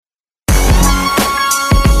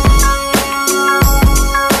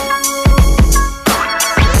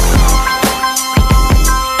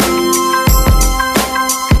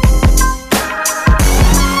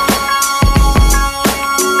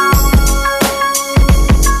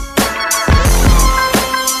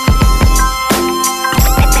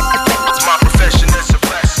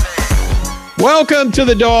Welcome to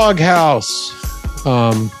the DawgHouse.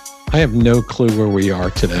 I have no clue where we are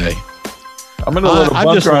today. I'm in a little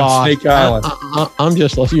bunker on Snake Island. I'm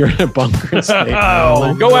just lost. You're in a bunker in Snake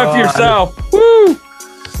Island. Go after yourself. Woo!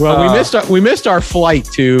 Well, we missed our flight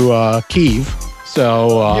to Kiev.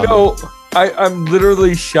 So I'm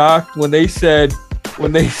literally shocked when they said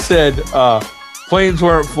planes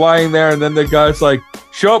weren't flying there, and then the guy's like,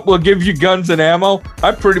 "Show up, we'll give you guns and ammo."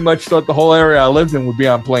 I pretty much thought the whole area I lived in would be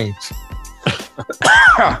on planes.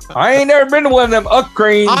 I ain't never been to one of them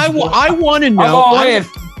cranes. I want to know.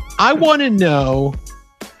 I want to know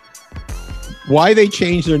why they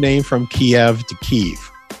changed their name from Kiev to Kiev.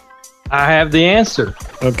 I have the answer.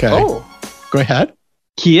 Okay. Oh, go ahead.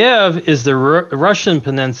 Kiev is the Russian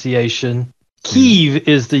pronunciation. Kiev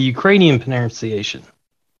is the Ukrainian pronunciation.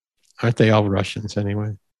 Aren't they all Russians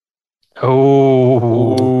anyway?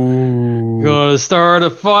 Oh. Gonna start a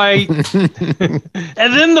fight. And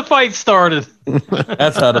then the fight started.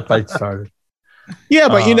 That's how the fight started. Yeah,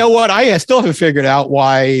 but you know what? I still haven't figured out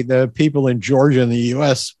why the people in Georgia and the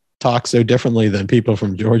U.S. talk so differently than people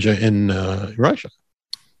from Georgia in Russia.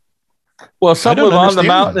 Well, some live on the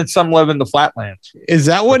mountain and some live in the flatlands. Is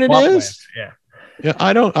that what it is? Yeah.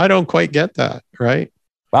 I don't quite get that, right?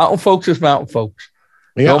 Mountain folks is mountain folks.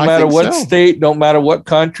 Yeah, don't matter what state, don't matter what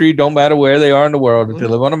country, don't matter where they are in the world. If they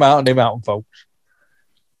live on a mountain, they mountain folks.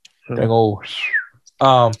 They go,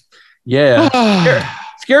 yeah.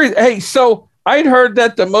 Scary. Hey, so I'd heard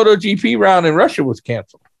that the MotoGP round in Russia was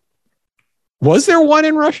canceled. Was there one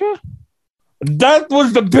in Russia? That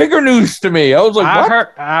was the bigger news to me. I was like,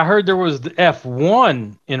 what? I heard there was the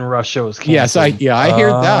F1 in Russia was canceled. Yes, I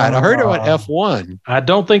heard that. I heard about F1. I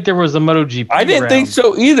don't think there was a MotoGP. I didn't think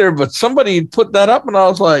so either, but somebody put that up, and I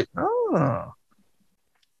was like, oh.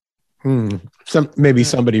 Maybe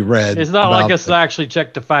somebody read. It's not like us to actually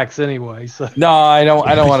check the facts anyway. So. No, I don't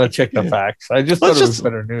want to check the facts. I just thought it was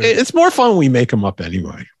better news. It's more fun when we make them up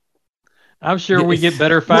anyway. I'm sure we get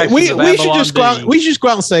better facts. We should just go out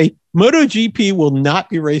and say MotoGP will not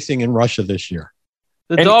be racing in Russia this year.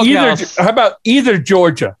 How about either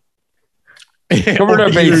Georgia?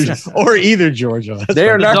 or either Georgia. They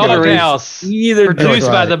are not going to race either. Produced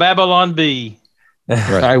by the Babylon Bee.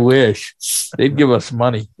 Right. I wish they'd give us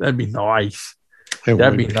money. That'd be nice.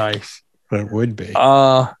 That'd be nice. It would be.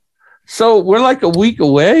 So we're like a week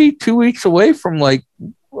away, 2 weeks away from like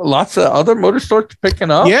lots of other motorsports picking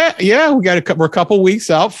up. Yeah. We're a couple weeks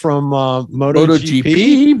out from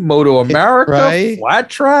MotoGP, MotoAmerica, right. Flat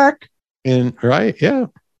Track, yeah.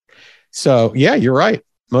 So yeah, you're right.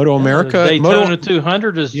 MotoAmerica, Daytona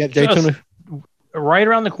 200 is Daytona right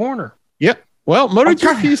around the corner. Yep. Well,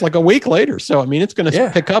 MotoGP is like a week later, so I mean it's going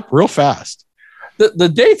to pick up real fast. The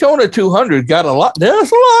Daytona 200 got a lot.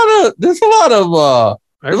 There's a lot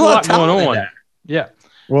going on. Yeah.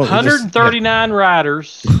 Well, 139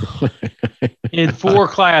 riders in 4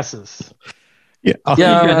 classes. Yeah,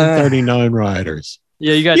 139 riders.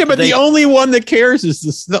 Yeah, you got. Yeah, but the only one that cares is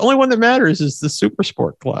this. The only one that matters is the Super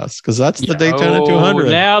Sport class because that's the Daytona 200.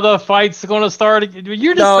 Now the fight's going to start.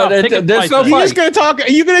 You're just there's no fight.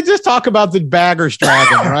 You're going to just talk about the Baggers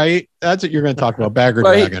Dragon, right? That's what you're going to talk about,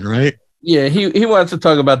 Dragon, right? Yeah, he wants to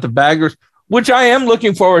talk about the Baggers, which I am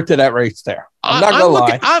looking forward to that race there. I'm not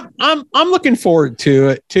going to lie. I'm looking forward to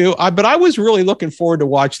it too. But I was really looking forward to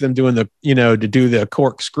watch them doing to do the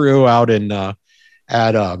corkscrew out in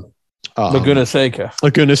at Laguna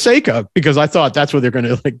Seca, because I thought that's where they're going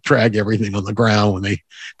to like drag everything on the ground when they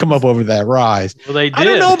come up over that rise. Well, they did. I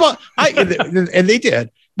don't know about and they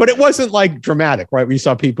did, but it wasn't like dramatic, right? We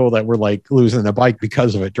saw people that were like losing a bike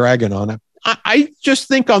because of it, dragging on it. I just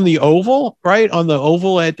think on the oval, right? On the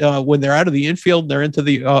oval at when they're out of the infield, they're into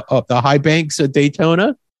the high banks at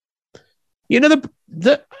Daytona. I'm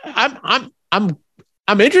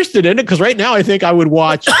interested in it because right now I think I would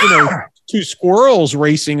watch 2 squirrels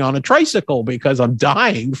racing on a tricycle because I'm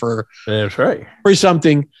dying for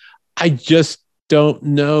something. I just don't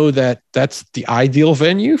know that that's the ideal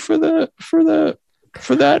venue for that.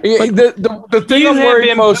 The thing I'm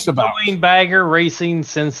worried most about bagger racing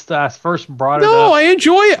since I first brought it up. No, I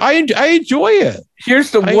enjoy it. I enjoy it.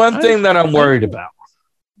 Here's the one thing that I'm worried about.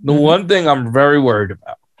 The one thing I'm very worried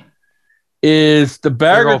about is the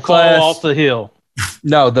bagger class fall off the hill.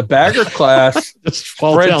 No, the bagger class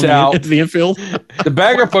spreads out into the infield. The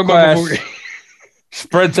bagger class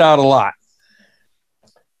spreads out a lot.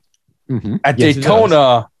 Mm-hmm. At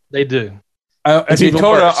Daytona, they do. At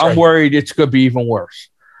Daytona, I'm worried it's going to be even worse.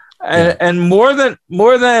 And more than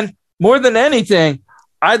anything,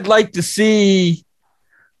 I'd like to see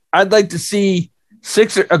a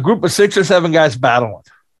group of 6 or 7 guys battling.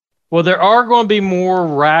 Well, there are going to be more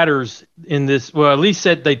riders in this. Well, at least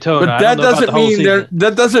at Daytona. But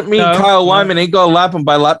that doesn't mean Kyle Wyman ain't going to lap him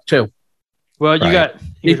by lap 2. Well, you got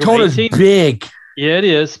Daytona's big. Yeah, it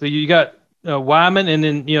is. But you got Wyman, and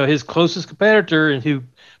then his closest competitor, and who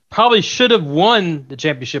probably should have won the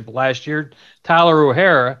championship last year, Tyler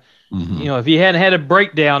O'Hara. Mm-hmm. If he hadn't had a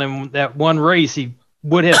breakdown in that one race, he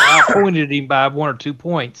would have outpointed him by 1 or 2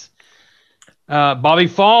 points. Bobby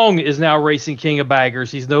Fong is now racing King of Baggers.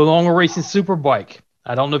 He's no longer racing Superbike.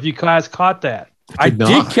 I don't know if you guys caught that. I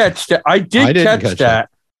did catch that. I did catch that.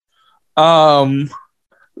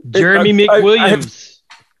 Jeremy McWilliams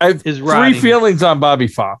is riding. 3 feelings on Bobby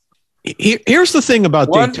Fong. Here's the thing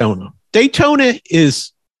about Daytona. Daytona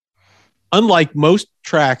is, unlike most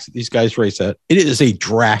tracks that these guys race at, it is a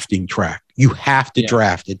drafting track. You have to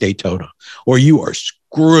draft at Daytona or you are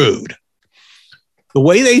screwed. The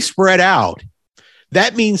way they spread out,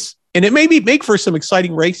 that means, and it may make for some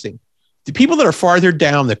exciting racing. The people that are farther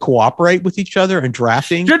down that cooperate with each other and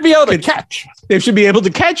drafting should be able to catch. They should be able to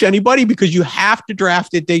catch anybody because you have to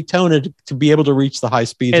draft at Daytona to be able to reach the high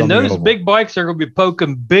speeds. And those big bikes are going to be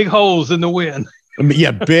poking big holes in the wind.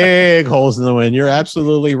 Yeah, big holes in the wind. You're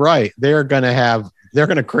absolutely right. They're going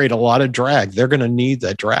to create a lot of drag. They're going to need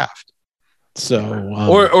that draft. So,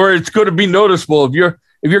 or it's going to be noticeable if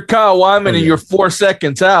you're Kyle Wyman and you're 4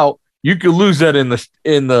 seconds out, you could lose that in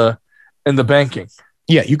the banking.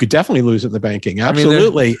 Yeah, you could definitely lose it in the banking.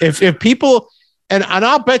 Absolutely. If people, and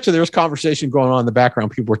I'll bet you there's conversation going on in the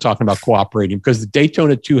background. People were talking about cooperating because the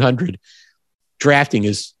Daytona 200 drafting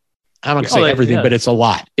is, I don't say everything, but it's a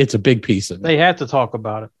lot. It's a big piece of it. They have to talk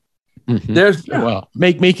about it.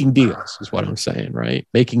 Mm-hmm. Making deals is what I'm saying, right?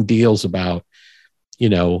 Making deals about,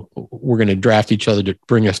 we're going to draft each other to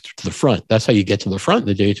bring us to the front. That's how you get to the front in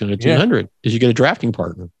the Daytona 200 is you get a drafting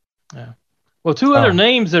partner. Yeah. Well, 2 other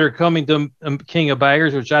names that are coming to King of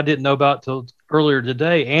Baggers, which I didn't know about till earlier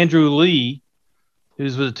today. Andrew Lee,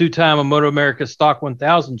 who's a 2-time MotoAmerica Stock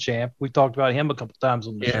 1000 champ. We talked about him a couple times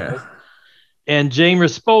on the show. And James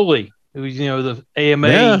Rispoli, who's the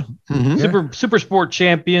AMA Super Sport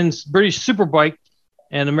champions, British Superbike,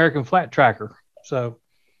 and American Flat Tracker. So.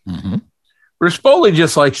 Mm-hmm. Rispoli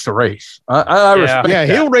just likes to race. I respect that.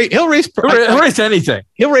 He'll race anything.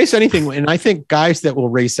 He'll race anything, and I think guys that will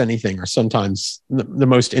race anything are sometimes the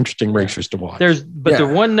most interesting racers to watch.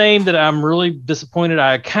 The one name that I'm really disappointed,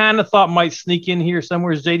 I kind of thought might sneak in here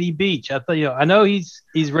somewhere is JD Beach. I thought, I know he's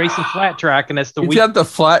racing flat track, and that's the he's got the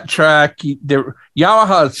flat track.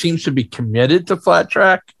 Yamaha seems to be committed to flat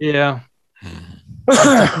track. Yeah,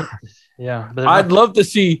 yeah. But I'd love to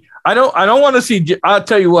see. I don't want to see. I'll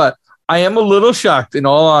tell you what. I am a little shocked, in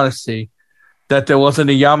all honesty, that there wasn't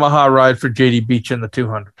a Yamaha ride for JD Beach in the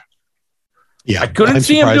 200. Yeah, I couldn't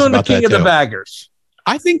see him doing the King of the Baggers.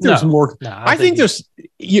 I think there's more. I think there's.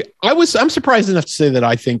 I'm surprised enough to say that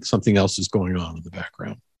I think something else is going on in the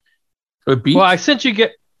background. Well, I sent you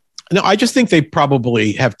get. No, I just think they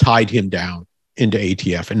probably have tied him down into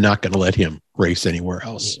ATF and not going to let him race anywhere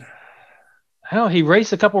else. Hell, he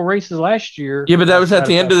raced a couple races last year. Yeah, but that was at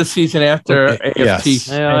the end of the season after AFT. Yes.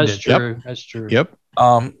 Yeah, that's true. Yep. That's true. Yep.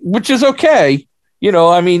 Which is okay. He's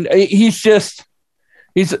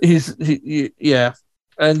yeah.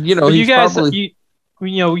 And you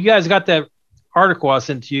guys got that article I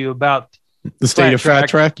sent to you about the state of flat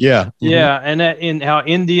track. Yeah. Mm-hmm. Yeah. And in how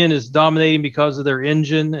Indian is dominating because of their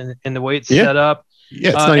engine and the way it's set up.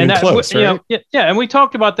 Yeah, it's not even close, right? And we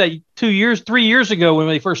talked about that 3 years ago when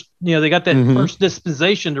they first, they got that first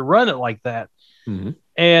dispensation to run it like that.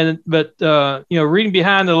 Mm-hmm. But reading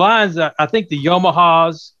behind the lines, I think the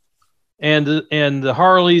Yamahas and the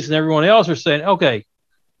Harleys and everyone else are saying, okay,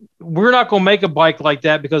 we're not going to make a bike like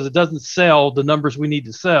that because it doesn't sell the numbers we need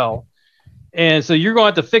to sell, and so you're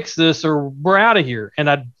going to have to fix this or we're out of here. And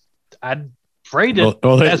I'm afraid that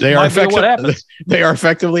they are what happens. They are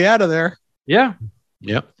effectively out of there. Yeah.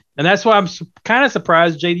 Yep. And that's why I'm kind of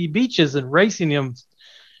surprised JD Beach isn't racing him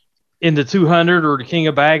in the 200 or the King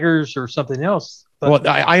of Baggers or something else. But, well,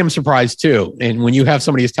 I am surprised too. And when you have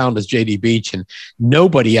somebody as talented as JD Beach and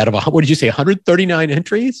nobody out of what did you say, 139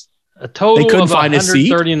 entries? A total they couldn't of find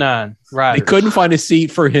 139 riders. They couldn't find a seat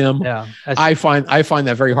for him. Yeah, I find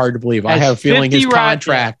that very hard to believe. I have a feeling his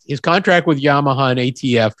contract with Yamaha and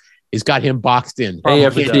ATF has got him boxed in. He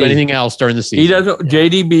can't do anything else during the season. He doesn't.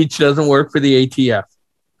 JD Beach doesn't work for the ATF.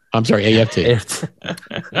 I'm sorry, AFT. Yes.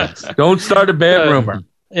 Don't start a bad rumor.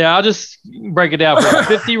 Yeah, I'll just break it down.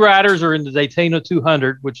 50 riders are in the Daytona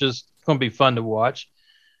 200, which is going to be fun to watch.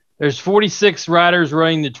 There's 46 riders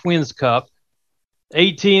running the Twins Cup,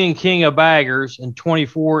 18 in King of Baggers, and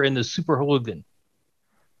 24 in the Super Hooligan.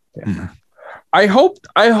 Yeah. I hope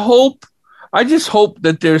I just hope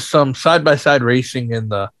that there's some side-by-side racing in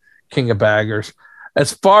the King of Baggers.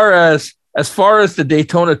 As far as the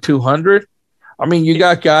Daytona 200, I mean, you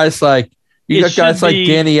got guys like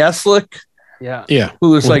Danny Eslick,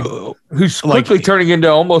 who's quickly turning into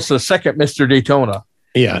almost a second Mr. Daytona.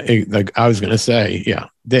 Yeah, like I was going to say,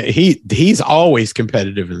 he's always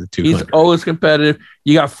competitive in the 200. He's always competitive.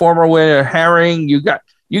 You got former winner Herring. You got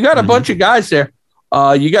a bunch of guys there.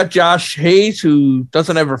 You got Josh Hayes, who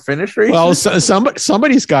doesn't ever finish races. Well,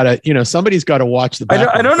 somebody's got to watch the back.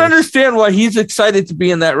 I don't understand why he's excited to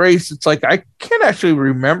be in that race. It's like I can't actually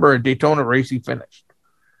remember a Daytona race he finished.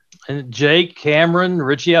 And Jake Cameron,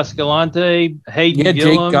 Richie Escalante, Hayden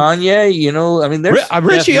Gillum. Jake Gagne. I mean, there's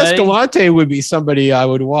Richie Escalante would be somebody I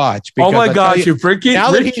would watch. Oh my gosh, you're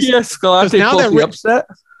freaking Richie Escalante upset.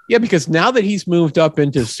 Yeah, because now that he's moved up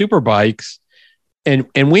into superbikes, and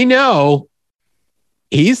we know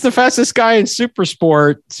he's the fastest guy in super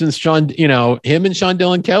sport since him and Sean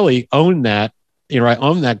Dillon Kelly own that,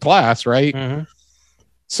 own that class, right? Mm-hmm.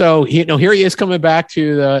 So here he is coming back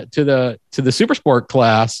to the super sport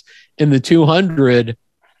class in the 200.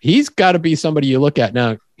 He's got to be somebody you look at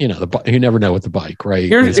now. You never know with the bike, right?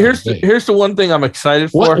 Here's the one thing I'm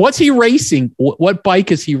excited for. What's he racing? What bike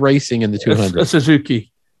is he racing in the 200? A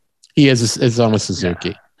Suzuki. He is on a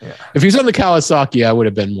Suzuki. Yeah. If he's on the Kawasaki, I would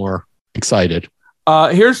have been more excited.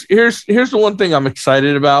 Here's the one thing I'm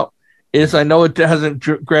excited about is I know it hasn't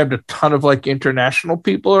grabbed a ton of like international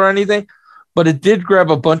people or anything, but it did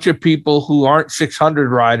grab a bunch of people who aren't 600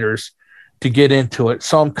 riders to get into it.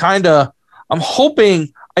 So I'm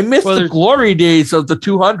hoping I missed the glory days of the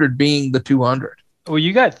 200 being the 200. Well,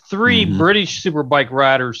 you got 3 British superbike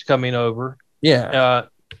riders coming over. Yeah.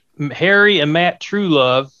 Harry and Matt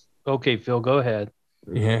Truelove. Okay, Phil, go ahead.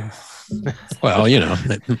 Yeah. Well,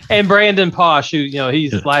 and Brandon Posh, who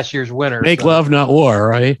he's last year's winner. Make love, not war,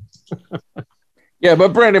 right? Yeah,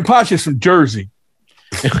 but Brandon Posh is from Jersey.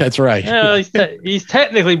 That's right. He's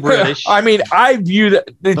technically British. I mean, I view that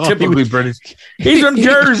typically British. He's from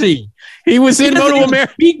Jersey. He was in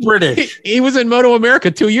MotoAmerica. Speak British. He was in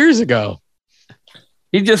MotoAmerica 2 years ago.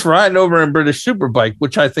 He's just riding over in British Superbike,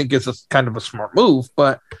 which I think is kind of a smart move.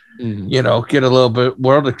 But get a little bit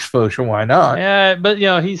world exposure. Why not? Yeah, but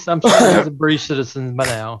I'm sure he's a British citizen by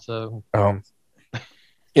now. So,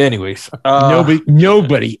 anyways,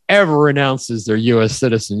 nobody ever announces their U.S.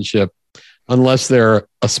 citizenship unless they're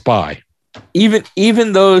a spy.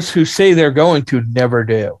 Even those who say they're going to never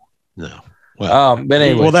do. No. Well, but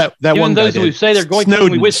anyway, that even one those who say they're going to,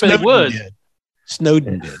 we wish they would.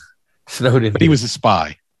 Snowden did. But he was a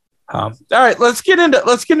spy. All right, let's get into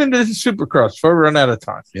the Supercross before we run out of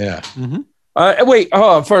time. Yeah. Wait.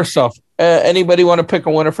 First off, anybody want to pick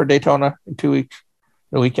a winner for Daytona in 2 weeks,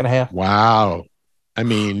 a week and a half? Wow. I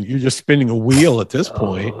mean, you're just spinning a wheel at this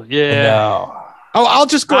point. Yeah. No. Oh, I'll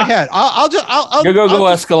just go ahead. I'll go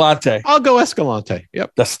Escalante. I'll go Escalante.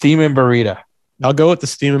 Yep. The Steamin' Burrito. I'll go with the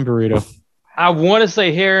Steamin' Burrito. I want to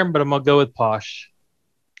say Heron, but I'm gonna go with Posh.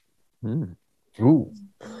 Ooh.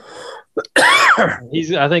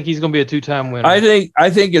 I think he's gonna be a 2-time winner. I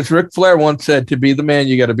think as Ric Flair once said, to be the man,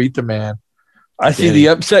 you got to beat the man. I see the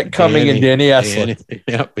upset coming in Danny Eslick.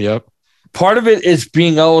 Yep. Part of it is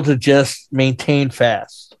being able to just maintain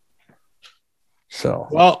fast. So,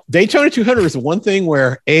 well, Daytona 200 is the one thing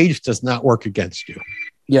where age does not work against you.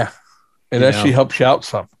 Yeah, it actually helps you out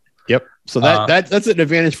some. Yep. So that's an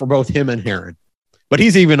advantage for both him and Heron. But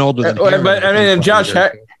he's even older than Heron. But and Josh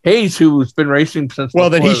Hayes, who's been racing since. Well,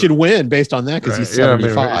 then he should win based on that because he's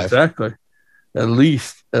 75. Exactly. At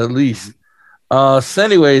least. So,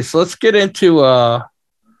 anyways, let's get into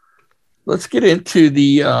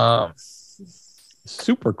the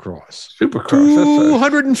Supercross.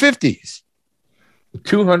 250s.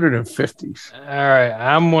 250s. All right,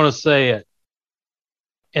 I'm going to say it.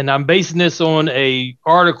 And I'm basing this on a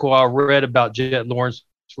article I read about Jett Lawrence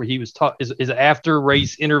where he was taught his after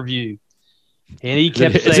race interview. And he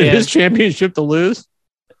kept saying, is it his championship to lose?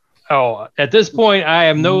 Oh, at this point, I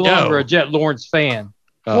am no longer a Jett Lawrence fan.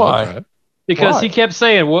 Why? Okay. Because he kept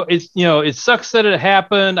saying, well, it sucks that it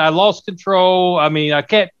happened. I lost control. I mean, I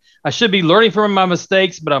should be learning from my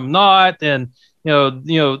mistakes, but I'm not. And,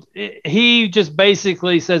 he just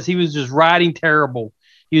basically says he was just riding terrible.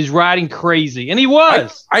 He was riding crazy, and he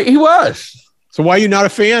was. He was. So why are you not a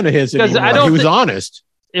fan of his anymore? He was honest.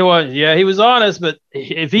 It was, yeah, he was honest. But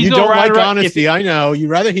if he's you don't like honesty, I know. You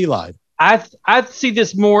rather he lied. I see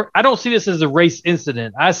this more. I don't see this as a race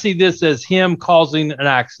incident. I see this as him causing an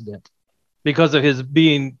accident because of his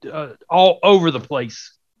being all over the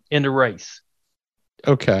place in the race.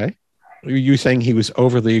 Okay. Are you saying he was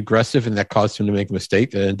overly aggressive and that caused him to make a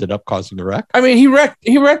mistake that ended up causing the wreck? I mean, he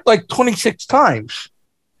wrecked like 26 times.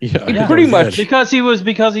 Yeah, pretty much because he wasn't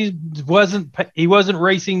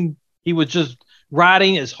racing. He was just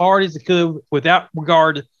riding as hard as he could without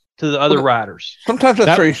regard to the other riders. Sometimes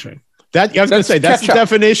that's racing. I was going to say that's the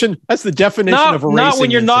definition. That's the definition of a racing. Not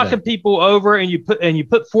when you're incident. knocking people over and you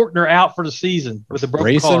put Faulkner out for the season with a broken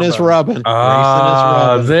racing is rubbing.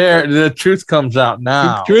 There, the truth comes out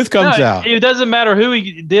now. The truth comes out. It doesn't matter who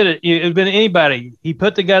he did it. It would have been anybody. He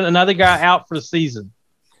put another guy out for the season.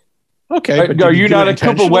 Okay, but are you not a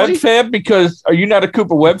Cooper Webb fan because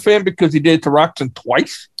he did it to Roxon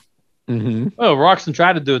twice? Mm-hmm. Well, Roxon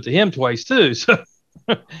tried to do it to him twice too. So.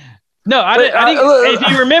 No, I didn't. If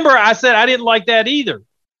you remember, I said I didn't like that either.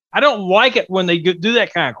 I don't like it when they do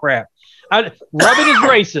that kind of crap. Rubbing is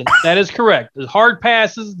racing. That is correct. The hard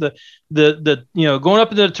passes, the going up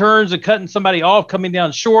into the turns and cutting somebody off, coming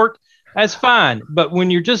down short, that's fine. But when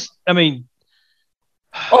you're just,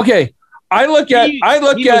 okay. He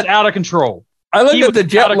was out of control. I look at the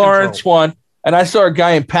Jett Lawrence one, and I saw a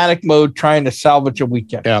guy in panic mode trying to salvage a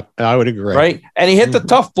weekend. Yeah, I would agree. Right, and he hit the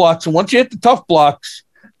tough blocks, and once you hit the tough blocks.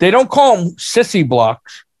 They don't call them sissy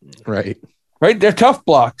blocks. Right. They're tough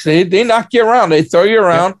blocks. They knock you around. They throw you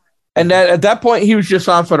around. And at that point, he was just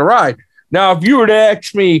on for the ride. Now, if you were to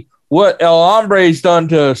ask me what El Hombre's done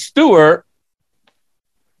to Stewart,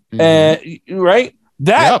 that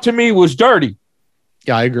to me was dirty.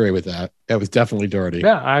 Yeah, I agree with that. That was definitely dirty.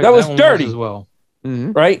 Yeah, that was dirty as well.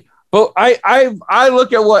 Mm-hmm. Right. But I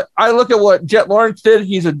look at what Jett Lawrence did.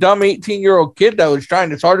 He's a dumb 18-year-old kid that was trying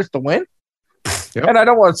his hardest to win. Yep. And I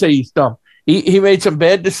don't want to say he's dumb. He made some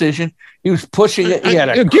bad decision. He was pushing it. He had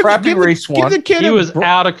a crappy race one. He was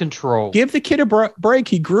out of control. Give the kid a break.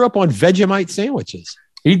 He grew up on Vegemite sandwiches.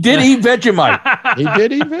 He did eat Vegemite. He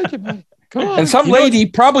did eat Vegemite. Come on. And some lady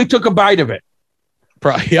probably took a bite of it.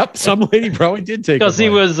 Yep, some lady probably did take because he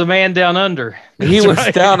was a man down under. He was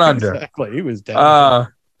down under. Exactly. He was down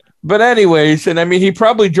under. But anyways, and I mean, he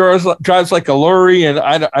probably drives like a lorry, and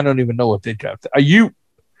I don't even know what they drive. A Ute.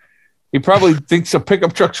 He probably thinks a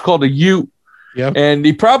pickup truck's called a Ute. Yep. And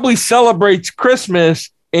he probably celebrates Christmas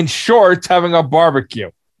in shorts having a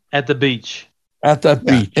barbecue. At the beach.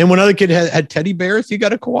 Beach. And when other kid had teddy bears, you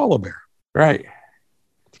got a koala bear. Right.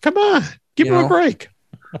 Come on. Give him a break.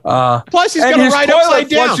 Plus, he's going to ride upside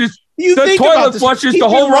down. The toilet flushes the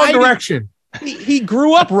whole wrong direction. He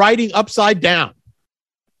grew up riding upside down.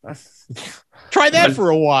 Try that for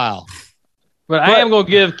a while. But I am going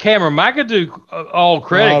to give Cameron McAdoo all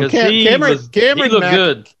credit because he looked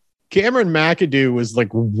good. Cameron McAdoo was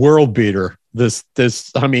like world beater. He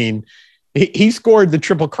scored the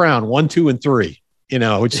Triple Crown 1, 2, and 3.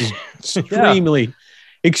 Which is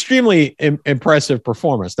extremely impressive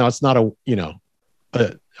performance. Now it's not a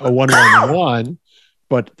 1-1-1,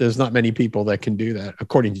 but there's not many people that can do that,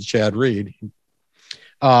 according to Chad Reed.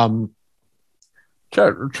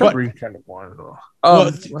 Chad Reed kind of wanted to.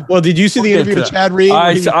 Well, did you see the interview with Chad Reed?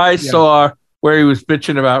 I saw where he was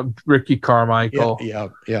bitching about Ricky Carmichael. Yeah.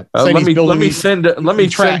 Let me send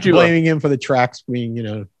you blaming him for the tracks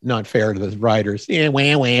being, not fair to the riders. Yeah,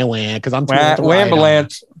 wah, because I'm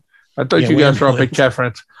Wambulance. I thought you guys were all big Cat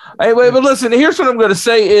friends. Anyway, but listen, here's what I'm going to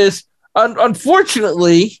say is,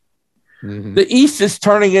 unfortunately, the East is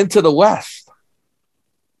turning into the West.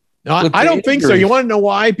 No, I don't think so. You want to know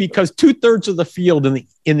why? Because 2/3 of the field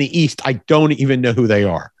in the East, I don't even know who they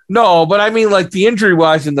are. No, but I mean, like the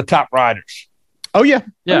injury-wise in the top riders. Oh yeah.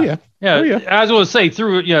 I was going to say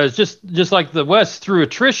it's just like the West through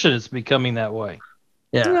attrition, it's becoming that way.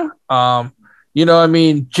 Yeah.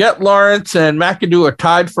 Jett Lawrence and McAdoo are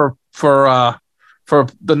tied for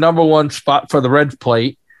the number one spot for the red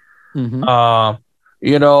plate. Mm-hmm.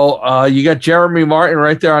 You got Jeremy Martin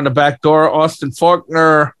right there on the back door. Austin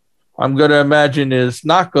Faulkner, I'm going to imagine, is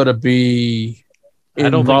not going to be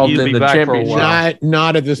involved in the championship.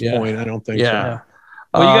 Not at this point. I don't think so.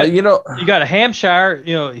 Well, you got a Hampshire.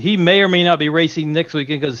 He may or may not be racing next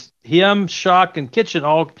weekend because him, Schock, and Kitchen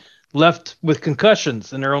all left with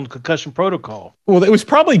concussions in their own concussion protocol. Well, it was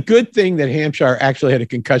probably a good thing that Hampshire actually had a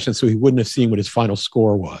concussion, so he wouldn't have seen what his final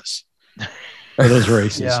score was for those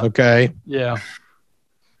races. Okay. Yeah.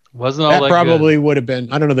 Wasn't all that probably good. Would have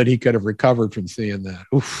been. I don't know that he could have recovered from seeing that.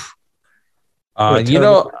 Oof.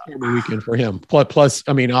 Terrible weekend for him. Plus,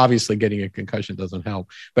 obviously getting a concussion doesn't help.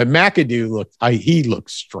 But McAdoo looked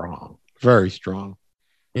strong, very strong.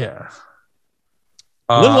 Yeah.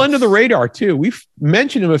 A little under the radar too. We've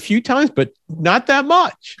mentioned him a few times, but not that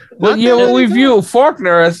much. We view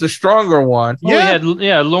Faulkner as the stronger one. Well, we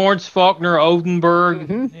had Lawrence, Faulkner,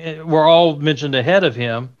 Oldenburg were all mentioned ahead of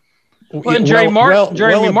him. Well, and Jeremy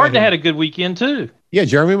Martin had a good weekend too. Yeah,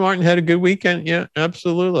 Jeremy Martin had a good weekend. Yeah,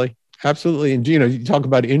 absolutely. And you talk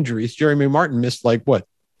about injuries. Jeremy Martin missed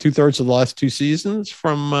 2/3 of the last 2 seasons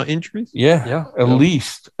from injuries. Yeah. At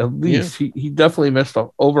least yeah. He definitely missed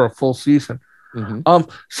over a full season. Mm-hmm.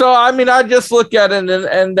 So I just look at it,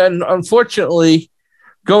 and then unfortunately,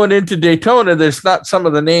 going into Daytona, there's not some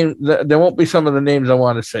of the names. There won't be some of the names I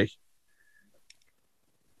want to say.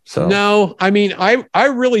 So no, I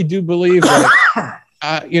really do believe that.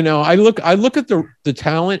 I look at the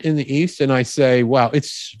talent in the East, and I say, wow,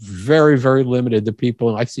 it's very, very limited. The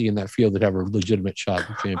people I see in that field that have a legitimate shot at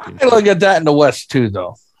the championship. I look at that in the West too,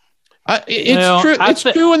 though. It's true. It's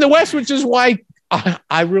true in the West, which is why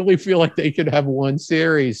I really feel like they could have one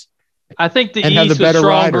series. I think the East is stronger.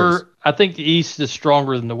 Riders. I think the East is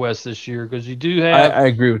stronger than the West this year because you do have. I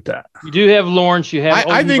agree with that. You do have Lawrence. You have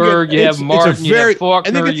Oldenburg. You have Martin. You have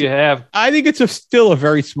Faulkner. I think it's still a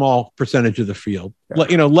very small percentage of the field.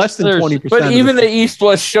 Yeah. Less than 20%. But even the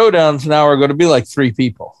East-West showdowns now are going to be like 3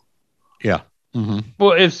 people. Yeah. Mm-hmm.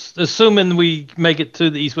 Well, assuming we make it to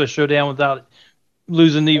the East-West showdown without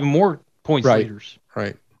losing even more points leaders.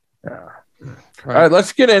 Right. Yeah. All right,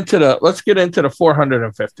 let's get into the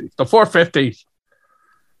 450. The 450s.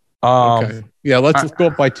 Okay. Yeah, let's go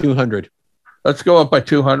up by 200. Let's go up by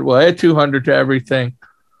 200. We'll add 200 to everything.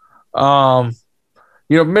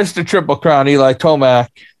 Mr. Triple Crown, Eli Tomac.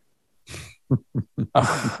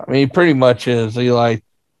 He pretty much is Eli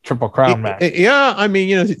Triple Crown man. Yeah,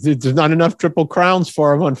 there's not enough Triple Crowns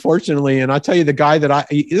for him, unfortunately. And I'll tell you, the guy that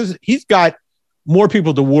he's got more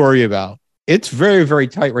people to worry about. It's very, very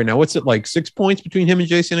tight right now. What's it like? 6 points between him and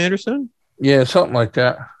Jason Anderson? Yeah, something like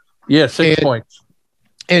that. Yeah, 6 points.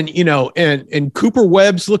 And and Cooper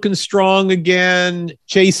Webb's looking strong again.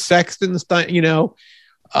 Chase Sexton's,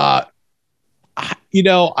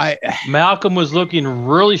 Malcolm was looking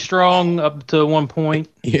really strong up to one point.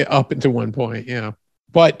 Yeah, up until one point. Yeah,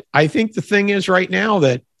 but I think the thing is right now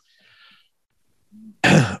that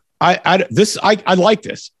I like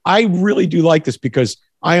this. I really do like this because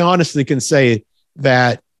I honestly can say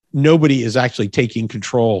that nobody is actually taking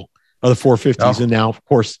control of the 450s, and now, of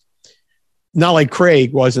course, not like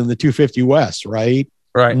Craig was in the 250 West, right?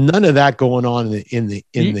 Right. None of that going on in the.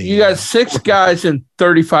 You got 6 guys in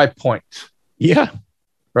 35 points. Yeah.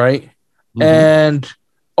 Right. Mm-hmm. And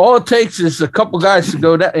all it takes is a couple guys to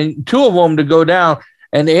go down, and 2 of them to go down.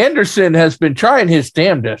 And Anderson has been trying his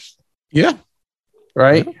damnedest. Yeah.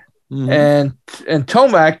 Right. Yeah. Mm-hmm. And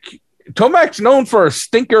Tomac's known for a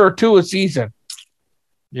stinker or 2 a season.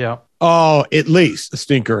 Yeah. Oh, at least a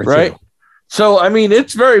stinker or 2. Right. So,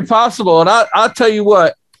 it's very possible. And I'll tell you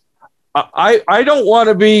what, I don't want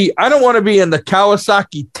to be in the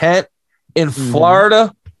Kawasaki tent in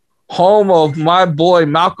Florida, home of my boy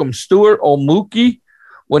Malcolm Stewart, old Mookie.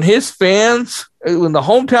 When the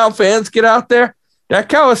hometown fans get out there, that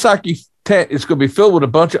Kawasaki tent is going to be filled with a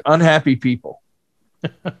bunch of unhappy people.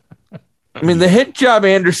 The hit job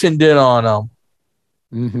Anderson did on them.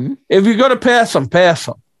 Mm-hmm. If you're going to pass them, pass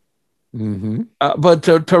them. Mm-hmm. But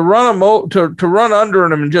to run them, to run under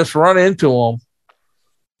them and just run into them.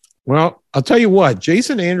 Well, I'll tell you what,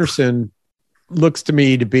 Jason Anderson looks to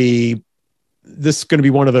me to be. This is going to be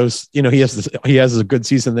one of those. He has a good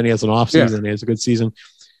season, then he has an off season, he has a good season.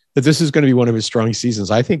 But this is going to be one of his strong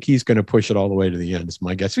seasons. I think he's going to push it all the way to the end. Is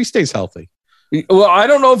my guess. If he stays healthy. Well, I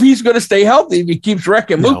don't know if he's going to stay healthy if he keeps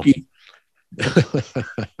wrecking Mookie.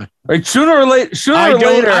 Right, sooner or later.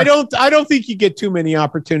 I don't think you get too many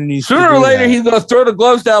opportunities. Sooner or later, he's going to throw the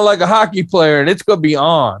gloves down like a hockey player, and it's going to be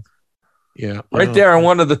on. Yeah, right there in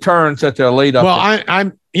one of the turns that they're laid up. Well,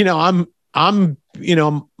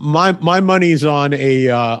 my money's on a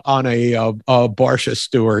Barsha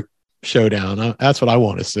Stewart showdown. That's what I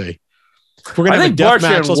want to see. If we're going to have a death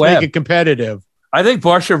match, let's make it competitive. I think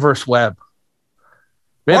Barsha versus Webb.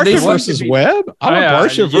 Barsha versus Webb?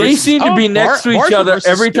 They seem to be next to each other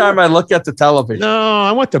every time I look at the television. No,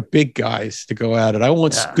 I want the big guys to go at it. I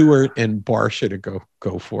want Stewart and Barsha to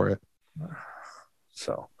go for it.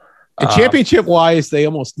 So, and championship wise, they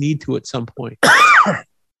almost need to at some point.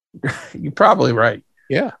 You're probably right.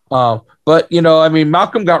 Yeah. But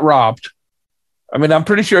Malcolm got robbed. I'm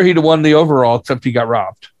pretty sure he'd have won the overall, except he got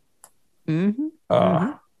robbed.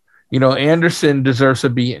 Mm-hmm. Anderson deserves a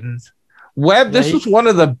beating. Webb, this was one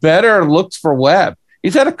of the better looks for Webb.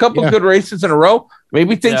 He's had a couple good races in a row.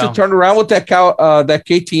 Maybe things have turned around with that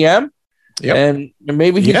KTM, and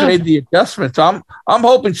maybe he's made the adjustments. I'm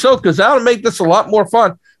hoping so, because that'll make this a lot more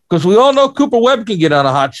fun. Because we all know Cooper Webb can get on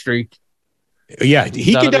a hot streak. Yeah,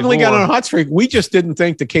 he can definitely get on a hot streak. We just didn't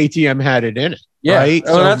think the KTM had it in it. Yeah, right?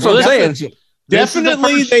 That's what I'm saying.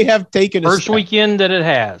 definitely they have taken first weekend that it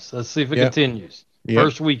has. Let's see if it continues.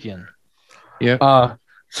 First weekend. Yeah.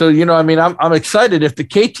 So, I'm excited. If the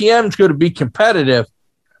KTM is going to be competitive,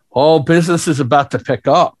 all business is about to pick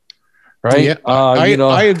up, right? Yeah, I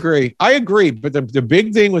agree. But the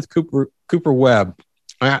big thing with Cooper Webb,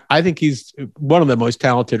 I think he's one of the most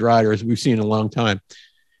talented riders we've seen in a long time.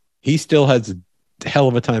 He still has a hell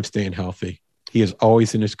of a time staying healthy. He has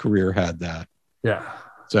always in his career had that. Yeah.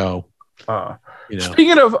 So,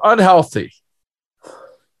 speaking of unhealthy,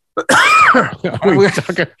 we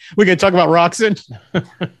can talk about Roxon.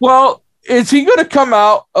 Well, is he going to come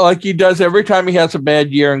out like he does every time he has a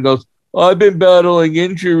bad year and goes, I've been battling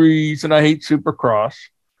injuries and I hate Supercross?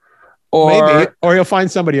 Maybe, or he'll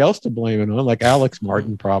find somebody else to blame it on, like Alex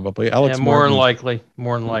Martin, probably. More than likely.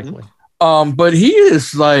 But he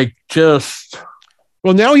is like just.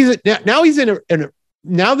 Well, now he's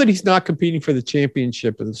now that he's not competing for the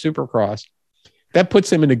championship of the Supercross, that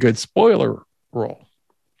puts him in a good spoiler role.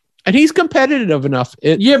 And he's competitive enough.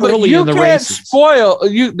 But you can't spoil.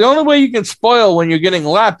 The only way you can spoil when you're getting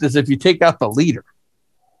lapped is if you take out the leader.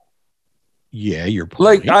 Yeah, you're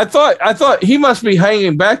like I thought he must be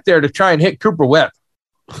hanging back there to try and hit Cooper Webb.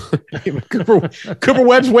 Cooper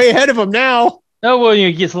Webb's way ahead of him now. No, when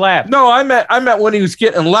he gets lapped. No, I meant when he was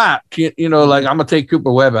getting lapped. Like I'm gonna take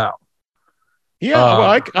Cooper Webb out. Yeah,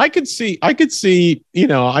 well, I could see, I could see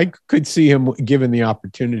him given the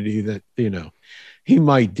opportunity that he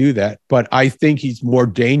might do that. But I think he's more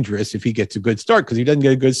dangerous if he gets a good start, because he doesn't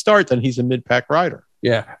get a good start, then he's a mid-pack rider.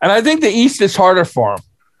 Yeah, and I think the East is harder for him.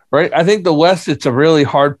 Right, I think the West, it's a really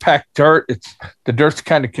hard packed dirt. The dirt's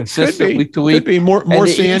kind of consistent week to week. Could be more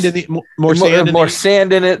sand in the more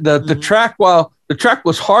sand in it. The track, while the track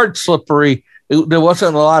was hard slippery, there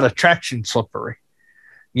wasn't a lot of traction slippery.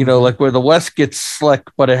 Like where the West gets slick,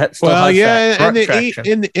 but it still has that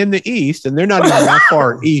traction. In the East, and they're not even that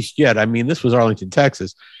far east yet. I mean, this was Arlington,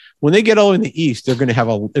 Texas. When they get all in the East, they're going to have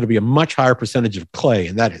it'll be a much higher percentage of clay,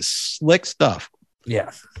 and that is slick stuff.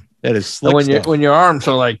 Yeah. That is slick stuff. When your arms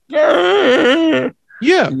are like, right.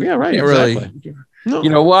 Exactly. Really,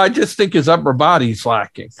 well, I just think his upper body's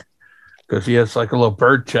lacking because he has like a little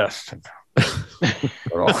bird chest.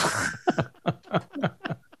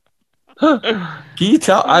 Can you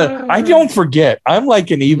tell? I don't forget. I'm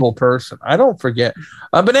like an evil person. I don't forget.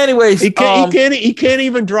 But anyways, he can't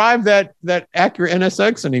even drive that Acura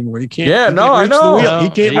NSX anymore. He can't. Yeah, I know. He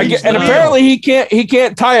can't. And apparently he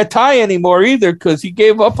can't tie a tie anymore either, because he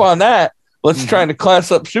gave up on that. Let's try to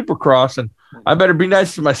class up Supercross, and I better be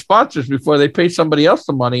nice to my sponsors before they pay somebody else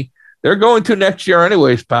the money. They're going to next year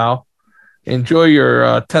anyways, pal. Enjoy your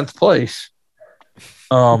 10th place.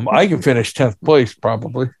 I can finish 10th place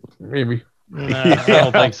probably, maybe. I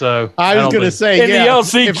don't think so. I was going to say in the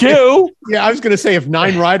LCQ. I was going to say if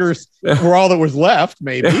 9 riders were all that was left,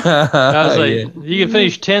 maybe. You can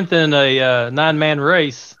finish 10th in a 9-man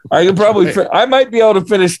race. I could probably. I might be able to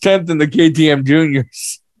finish 10th in the KTM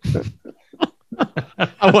Juniors.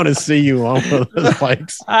 I want to see you on one of those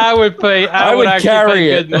bikes. I would pay. I would actually carry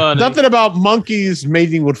pay it. good money. Nothing about monkeys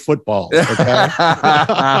mating with footballs. Okay?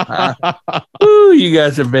 Ooh, you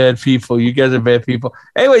guys are bad people.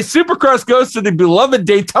 Anyway, Supercross goes to the beloved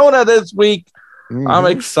Daytona this week. I'm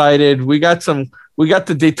excited. We got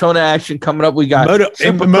the Daytona action coming up. We got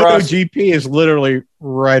MotoGP is literally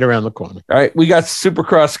right around the corner. All right, we got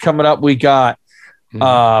Supercross coming up. We got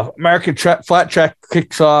American Flat Track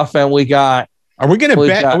kicks off, and we got. Are we going to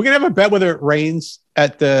bet? Are we going to have a bet whether it rains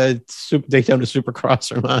at the Daytona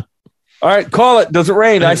Supercross or not? All right, call it. Does it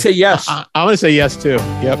rain? I say yes. I want to say yes too.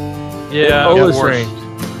 Yep. Yeah. Always rain.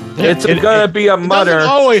 It's going to be a mutter.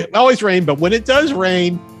 Always rain, but when it does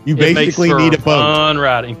rain, you basically need a boat. Fun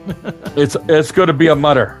riding. It's going to be a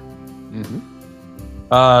mutter.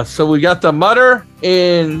 So we got the mutter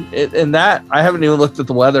in that. I haven't even looked at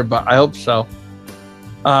the weather, but I hope so.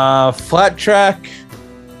 Flat track.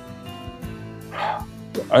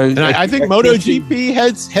 I think MotoGP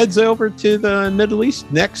heads over to the Middle East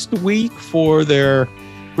next week for their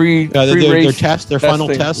their final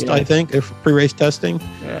test. Yeah. I think their pre-race testing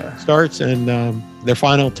starts, and their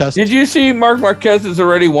final test. Did you see Marc Marquez is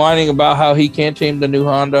already whining about how he can't tame the new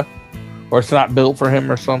Honda, or it's not built for him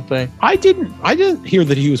or something? I didn't hear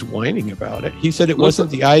that he was whining about it. He said it wasn't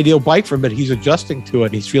the ideal bike for him, but he's adjusting to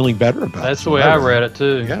it. He's feeling better about it. That's the way I read it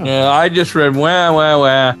too. Yeah, I just read wah wah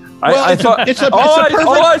wah. I thought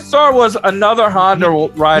all I saw was another Honda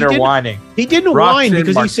rider whining. He didn't whine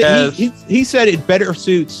because he said it better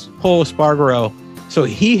suits Pol Espargaro, so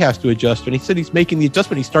he has to adjust. And he said he's making the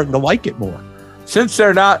adjustment. He's starting to like it more. since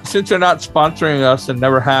they're not sponsoring us and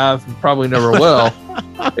never have and probably never will,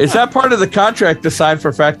 is that part of the contract to sign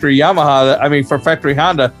for factory Yamaha? For factory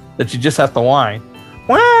Honda, that you just have to whine.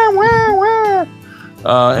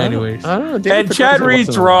 Anyways, I don't know, and Chad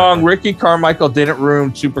Reed's wrong. Ricky Carmichael didn't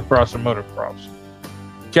ruin Supercross and motocross.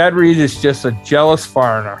 Chad Reed is just a jealous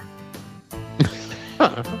foreigner.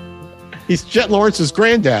 He's Jett Lawrence's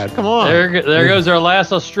granddad. Come on. There goes our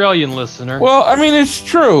last Australian listener. Well, it's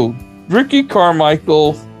true. Ricky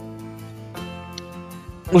Carmichael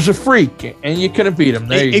was a freak, and you couldn't beat him.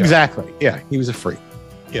 There you exactly. Go. Yeah, he was a freak.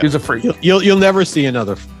 Yeah. He was a freak. You'll never see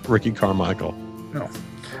another Ricky Carmichael. No.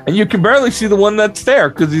 And you can barely see the one that's there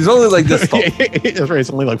because he's only like this tall. That's right. He's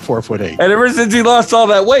only like 4'8". And ever since he lost all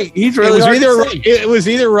that weight, he's really it was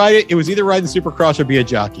either riding Supercross or be a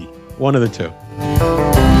jockey. One of the two.